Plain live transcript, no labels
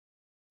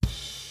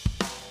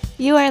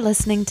You are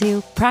listening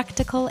to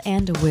Practical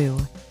and Woo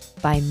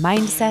by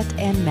Mindset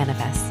and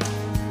Manifest.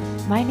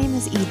 My name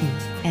is Eden,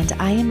 and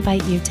I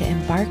invite you to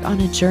embark on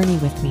a journey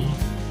with me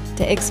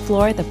to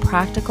explore the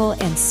practical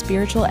and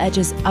spiritual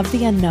edges of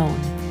the unknown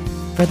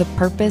for the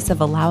purpose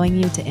of allowing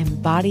you to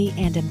embody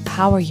and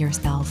empower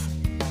yourself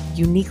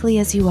uniquely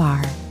as you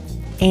are,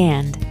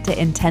 and to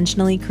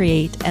intentionally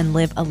create and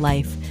live a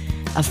life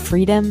of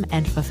freedom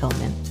and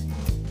fulfillment.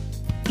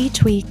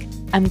 Each week,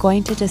 I'm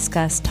going to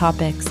discuss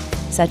topics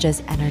such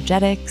as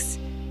energetics,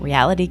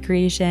 reality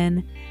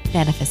creation,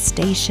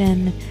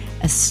 manifestation,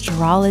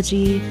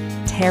 astrology,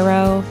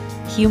 tarot,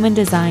 human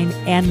design,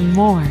 and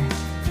more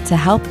to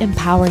help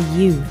empower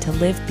you to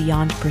live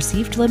beyond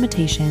perceived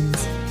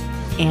limitations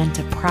and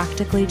to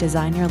practically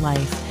design your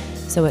life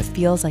so it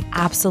feels like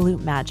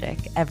absolute magic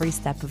every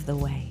step of the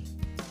way.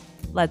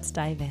 Let's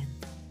dive in.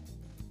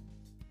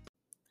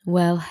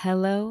 Well,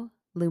 hello,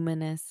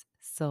 luminous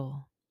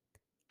soul.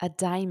 A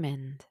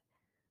diamond,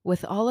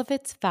 with all of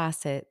its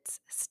facets,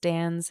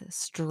 stands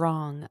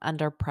strong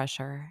under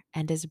pressure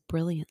and is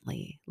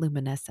brilliantly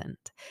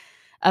luminescent,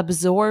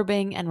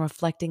 absorbing and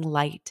reflecting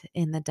light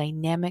in the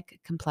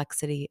dynamic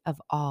complexity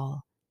of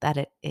all that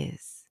it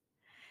is.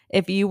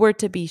 If you were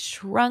to be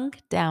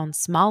shrunk down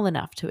small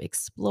enough to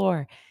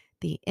explore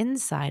the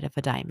inside of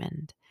a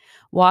diamond,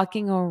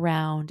 walking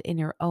around in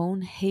your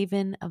own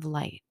haven of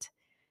light,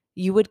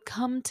 you would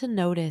come to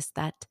notice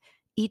that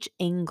each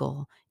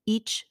angle,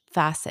 each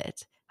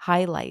facet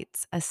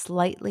highlights a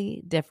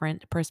slightly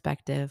different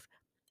perspective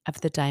of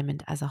the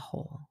diamond as a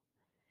whole.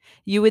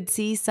 You would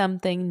see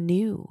something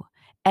new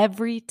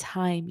every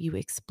time you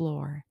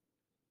explore.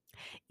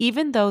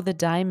 Even though the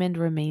diamond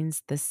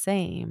remains the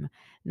same,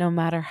 no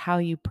matter how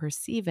you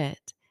perceive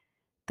it,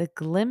 the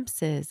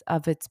glimpses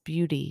of its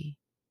beauty,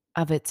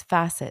 of its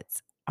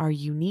facets, are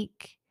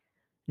unique,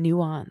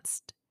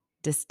 nuanced,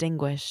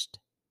 distinguished,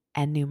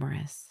 and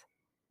numerous.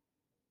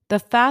 The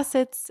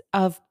facets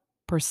of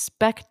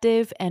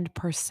perspective and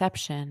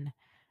perception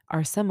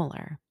are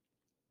similar.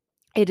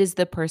 It is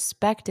the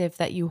perspective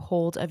that you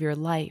hold of your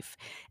life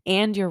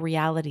and your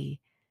reality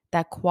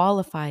that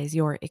qualifies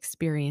your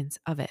experience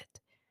of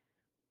it.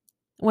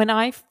 When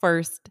I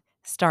first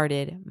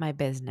started my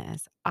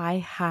business, I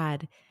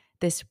had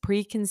this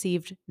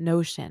preconceived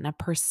notion, a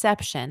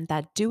perception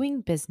that doing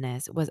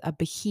business was a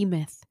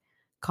behemoth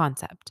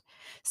concept,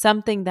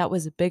 something that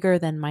was bigger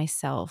than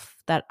myself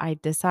that I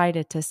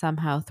decided to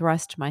somehow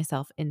thrust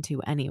myself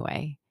into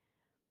anyway.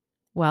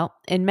 Well,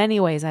 in many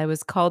ways, I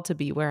was called to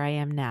be where I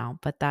am now,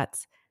 but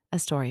that's a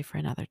story for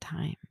another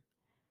time.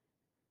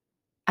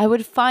 I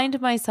would find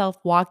myself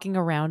walking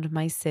around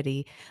my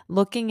city,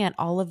 looking at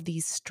all of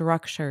these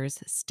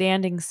structures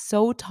standing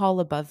so tall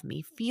above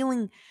me,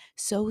 feeling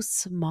so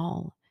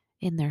small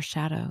in their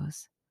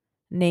shadows.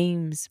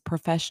 Names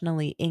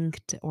professionally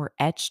inked or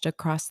etched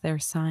across their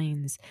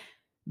signs,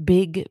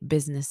 big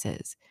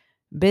businesses,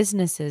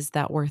 businesses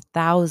that were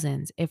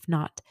thousands, if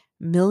not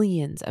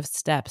millions, of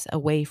steps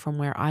away from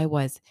where I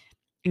was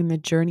in the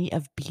journey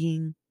of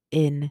being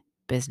in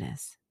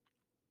business,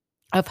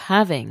 of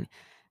having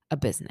a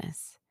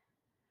business.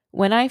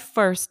 When I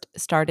first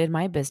started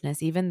my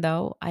business, even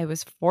though I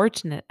was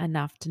fortunate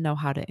enough to know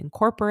how to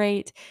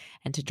incorporate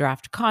and to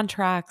draft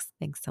contracts,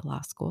 thanks to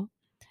law school,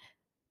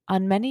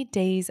 on many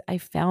days I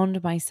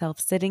found myself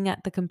sitting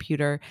at the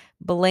computer,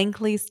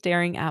 blankly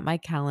staring at my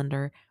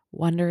calendar,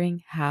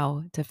 wondering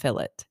how to fill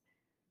it.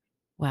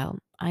 Well,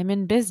 I'm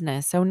in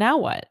business, so now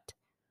what?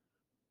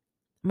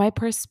 My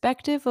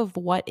perspective of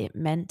what it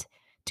meant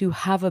to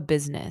have a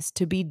business,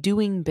 to be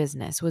doing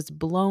business, was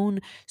blown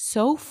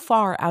so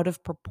far out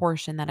of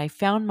proportion that I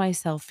found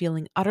myself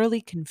feeling utterly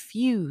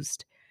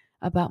confused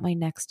about my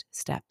next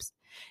steps.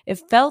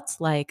 It felt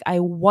like I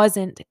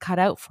wasn't cut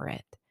out for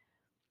it,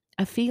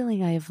 a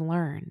feeling I have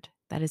learned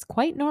that is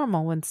quite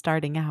normal when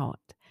starting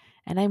out.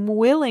 And I'm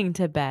willing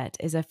to bet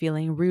is a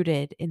feeling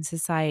rooted in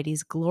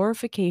society's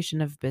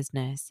glorification of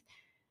business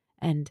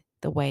and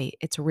the way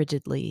it's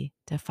rigidly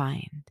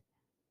defined.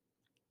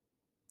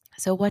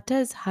 So, what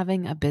does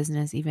having a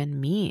business even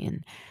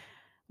mean?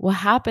 What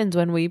happens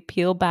when we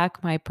peel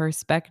back my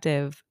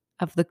perspective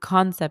of the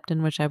concept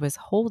in which I was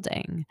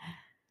holding?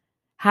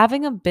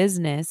 Having a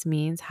business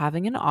means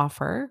having an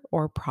offer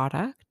or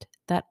product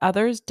that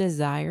others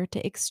desire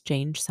to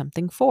exchange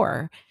something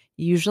for,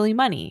 usually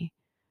money.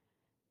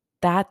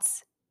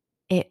 That's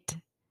it.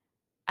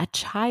 A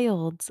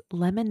child's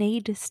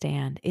lemonade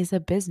stand is a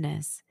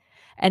business.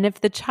 And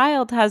if the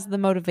child has the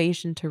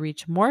motivation to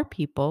reach more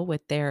people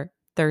with their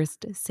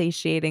thirst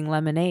satiating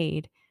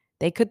lemonade,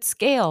 they could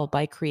scale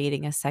by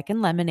creating a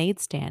second lemonade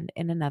stand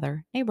in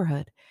another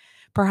neighborhood.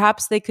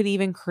 Perhaps they could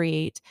even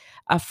create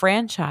a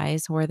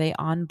franchise where they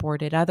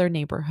onboarded other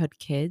neighborhood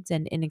kids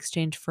and, in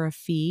exchange for a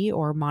fee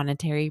or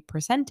monetary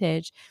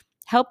percentage,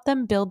 help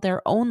them build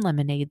their own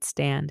lemonade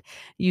stand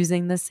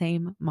using the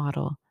same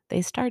model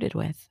they started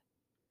with.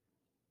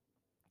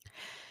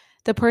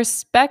 The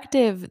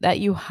perspective that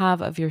you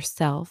have of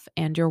yourself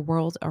and your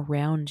world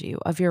around you,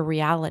 of your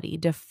reality,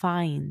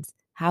 defines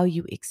how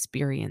you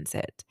experience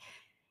it.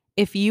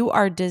 If you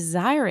are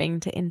desiring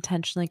to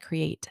intentionally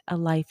create a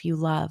life you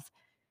love,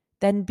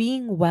 then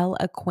being well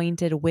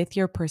acquainted with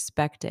your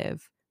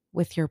perspective,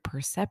 with your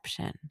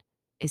perception,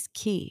 is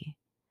key.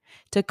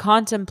 To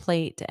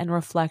contemplate and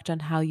reflect on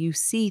how you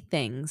see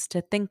things,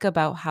 to think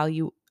about how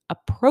you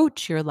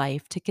approach your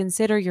life, to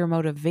consider your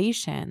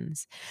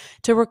motivations,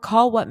 to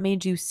recall what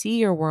made you see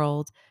your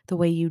world the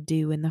way you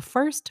do in the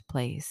first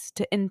place,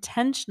 to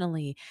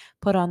intentionally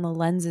put on the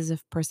lenses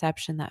of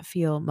perception that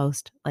feel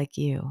most like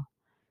you.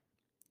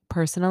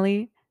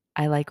 Personally,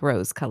 I like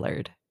rose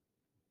colored.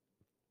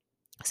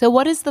 So,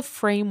 what is the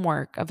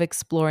framework of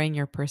exploring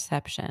your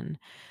perception?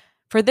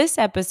 For this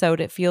episode,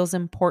 it feels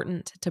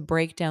important to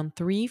break down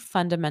three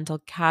fundamental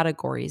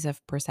categories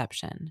of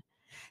perception.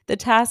 The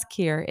task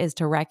here is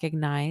to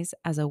recognize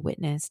as a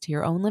witness to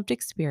your own lived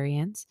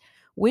experience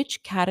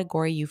which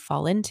category you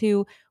fall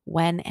into,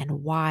 when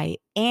and why,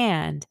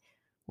 and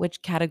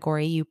which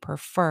category you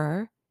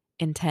prefer,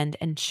 intend,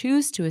 and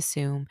choose to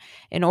assume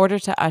in order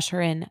to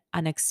usher in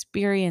an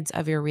experience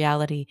of your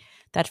reality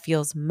that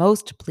feels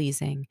most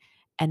pleasing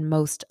and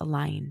most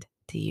aligned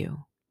to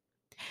you.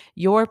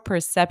 Your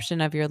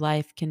perception of your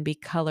life can be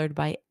colored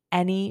by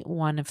any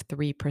one of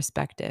three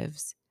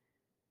perspectives.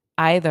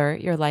 Either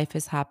your life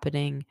is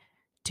happening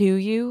to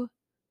you,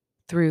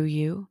 through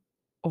you,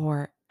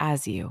 or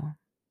as you.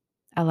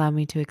 Allow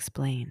me to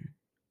explain.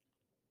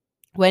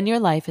 When your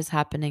life is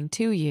happening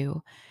to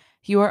you,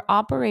 you are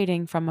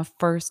operating from a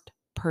first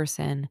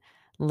person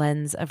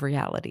lens of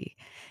reality.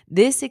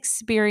 This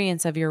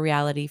experience of your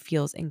reality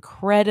feels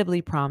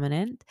incredibly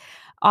prominent,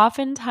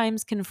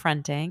 oftentimes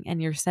confronting,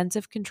 and your sense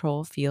of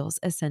control feels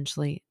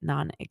essentially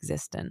non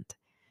existent.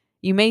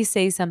 You may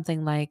say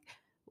something like,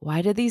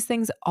 "Why do these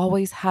things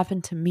always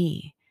happen to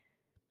me?"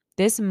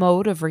 This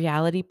mode of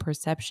reality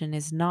perception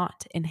is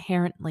not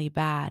inherently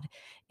bad.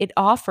 It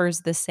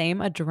offers the same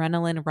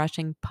adrenaline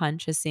rushing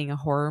punch as seeing a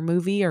horror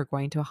movie or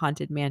going to a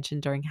haunted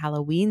mansion during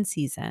Halloween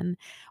season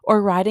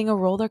or riding a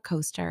roller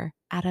coaster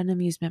at an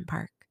amusement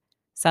park,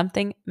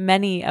 something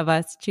many of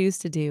us choose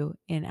to do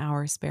in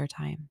our spare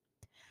time.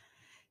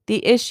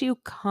 The issue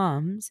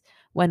comes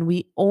when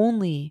we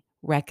only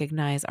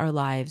recognize our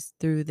lives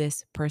through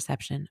this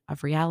perception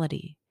of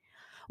reality.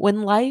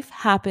 When life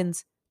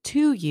happens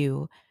to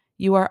you,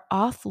 you are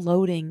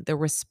offloading the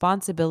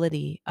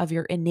responsibility of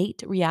your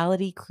innate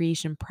reality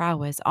creation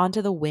prowess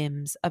onto the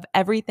whims of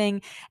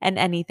everything and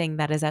anything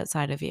that is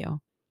outside of you.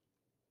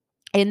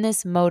 In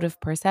this mode of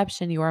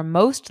perception, you are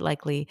most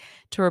likely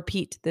to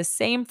repeat the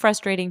same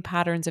frustrating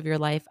patterns of your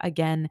life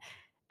again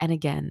and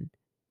again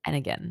and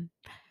again.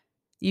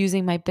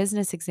 Using my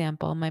business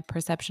example, my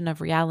perception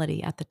of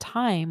reality at the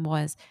time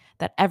was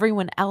that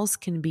everyone else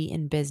can be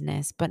in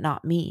business, but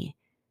not me.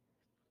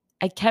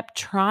 I kept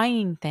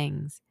trying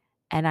things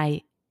and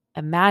I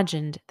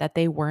imagined that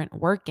they weren't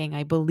working.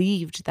 I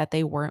believed that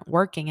they weren't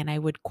working and I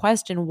would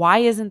question, why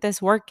isn't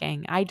this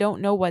working? I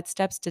don't know what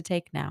steps to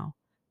take now.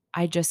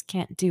 I just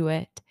can't do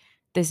it.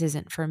 This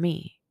isn't for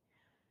me.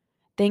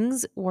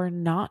 Things were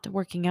not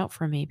working out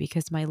for me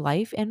because my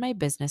life and my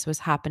business was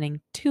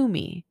happening to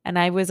me and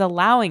I was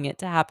allowing it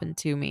to happen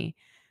to me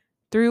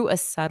through a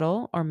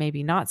subtle or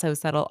maybe not so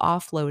subtle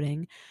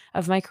offloading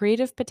of my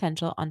creative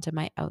potential onto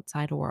my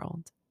outside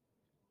world.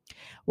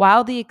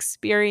 While the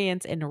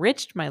experience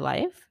enriched my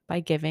life by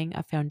giving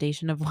a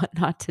foundation of what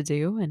not to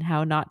do and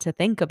how not to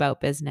think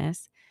about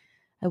business,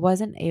 I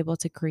wasn't able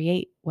to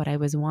create what I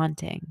was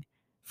wanting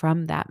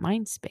from that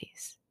mind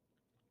space.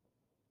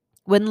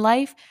 When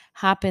life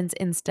happens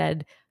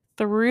instead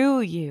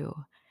through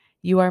you,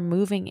 you are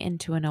moving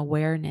into an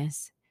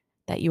awareness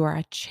that you are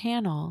a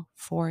channel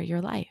for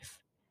your life.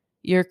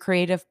 Your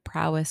creative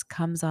prowess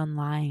comes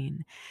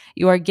online.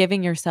 You are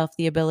giving yourself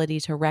the ability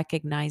to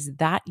recognize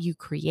that you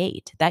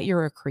create, that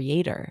you're a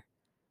creator.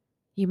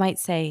 You might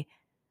say,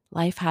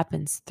 life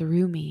happens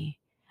through me.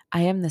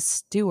 I am the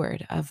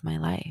steward of my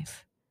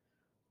life.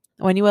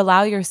 When you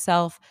allow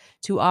yourself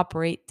to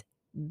operate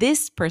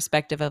this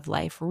perspective of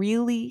life,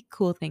 really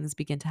cool things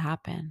begin to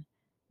happen.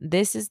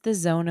 This is the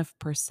zone of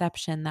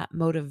perception that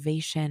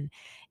motivation,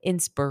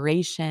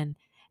 inspiration,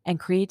 and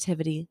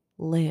creativity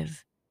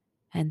live.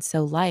 And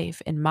so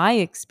life, in my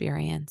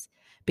experience,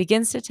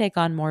 begins to take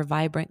on more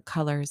vibrant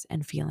colors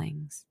and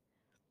feelings.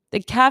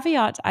 The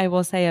caveat I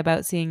will say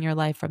about seeing your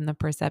life from the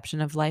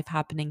perception of life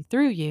happening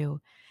through you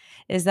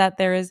is that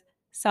there is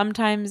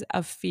sometimes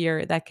a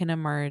fear that can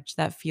emerge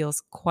that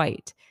feels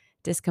quite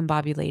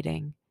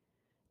discombobulating.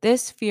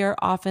 This fear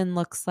often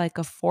looks like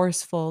a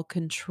forceful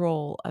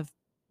control of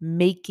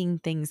making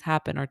things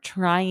happen or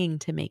trying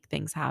to make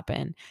things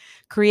happen,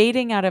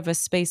 creating out of a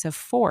space of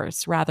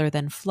force rather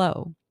than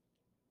flow.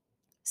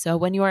 So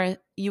when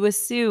you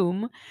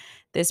assume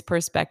this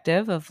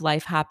perspective of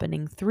life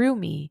happening through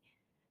me,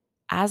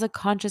 as a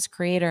conscious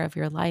creator of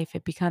your life,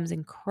 it becomes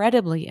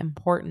incredibly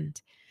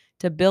important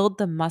to build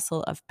the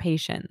muscle of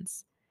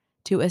patience,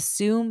 to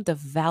assume the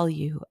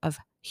value of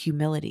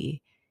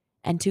humility,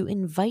 and to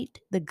invite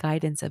the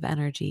guidance of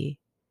energy,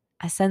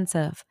 a sense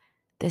of,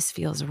 this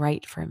feels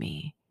right for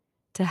me,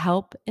 to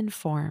help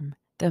inform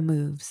the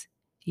moves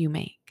you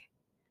make.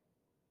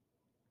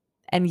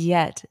 And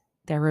yet,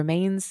 there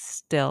remains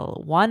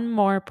still one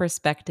more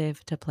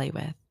perspective to play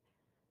with.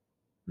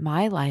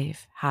 My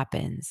life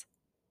happens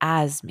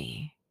as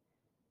me.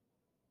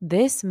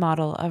 This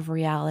model of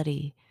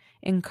reality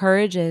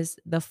encourages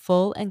the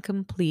full and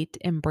complete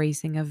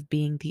embracing of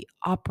being the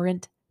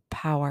operant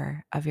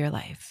power of your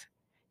life.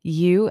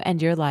 You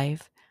and your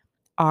life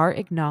are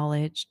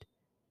acknowledged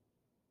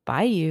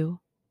by you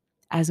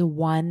as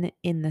one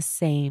in the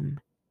same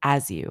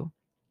as you.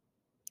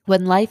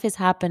 When life is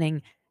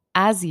happening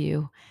as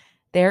you,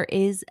 there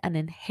is an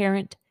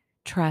inherent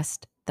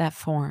trust that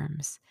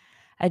forms,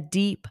 a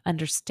deep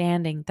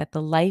understanding that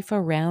the life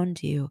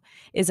around you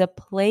is a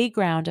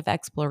playground of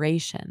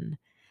exploration,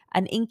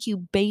 an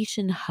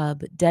incubation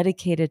hub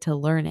dedicated to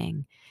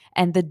learning,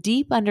 and the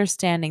deep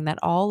understanding that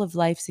all of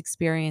life's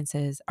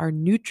experiences are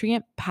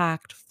nutrient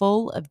packed,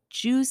 full of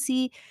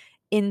juicy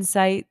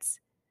insights,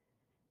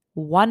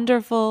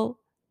 wonderful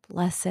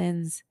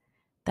lessons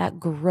that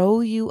grow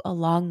you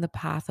along the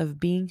path of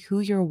being who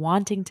you're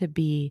wanting to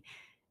be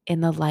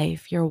in the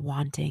life you're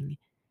wanting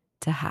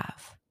to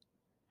have.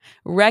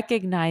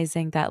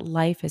 Recognizing that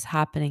life is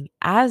happening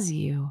as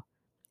you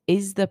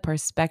is the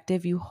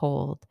perspective you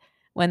hold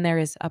when there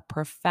is a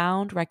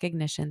profound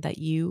recognition that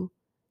you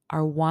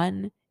are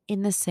one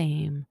in the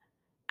same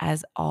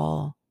as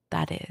all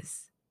that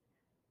is.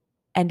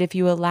 And if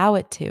you allow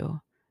it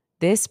to,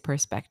 this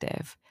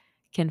perspective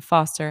can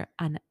foster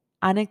an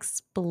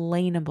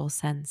unexplainable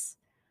sense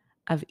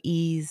of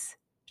ease,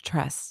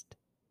 trust,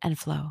 and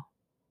flow.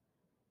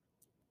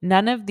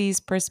 None of these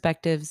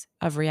perspectives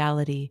of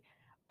reality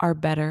are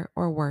better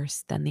or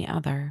worse than the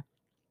other.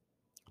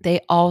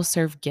 They all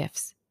serve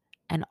gifts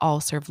and all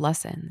serve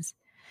lessons.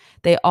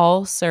 They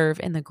all serve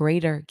in the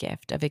greater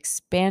gift of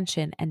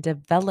expansion and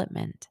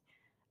development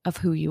of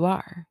who you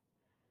are.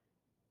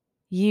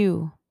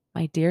 You,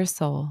 my dear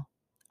soul,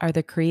 are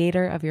the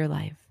creator of your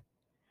life,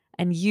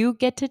 and you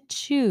get to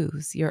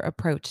choose your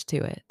approach to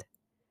it.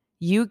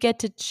 You get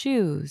to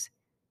choose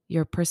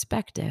your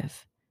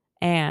perspective,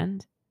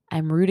 and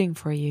I'm rooting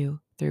for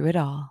you through it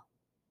all.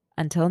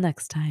 Until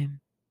next time.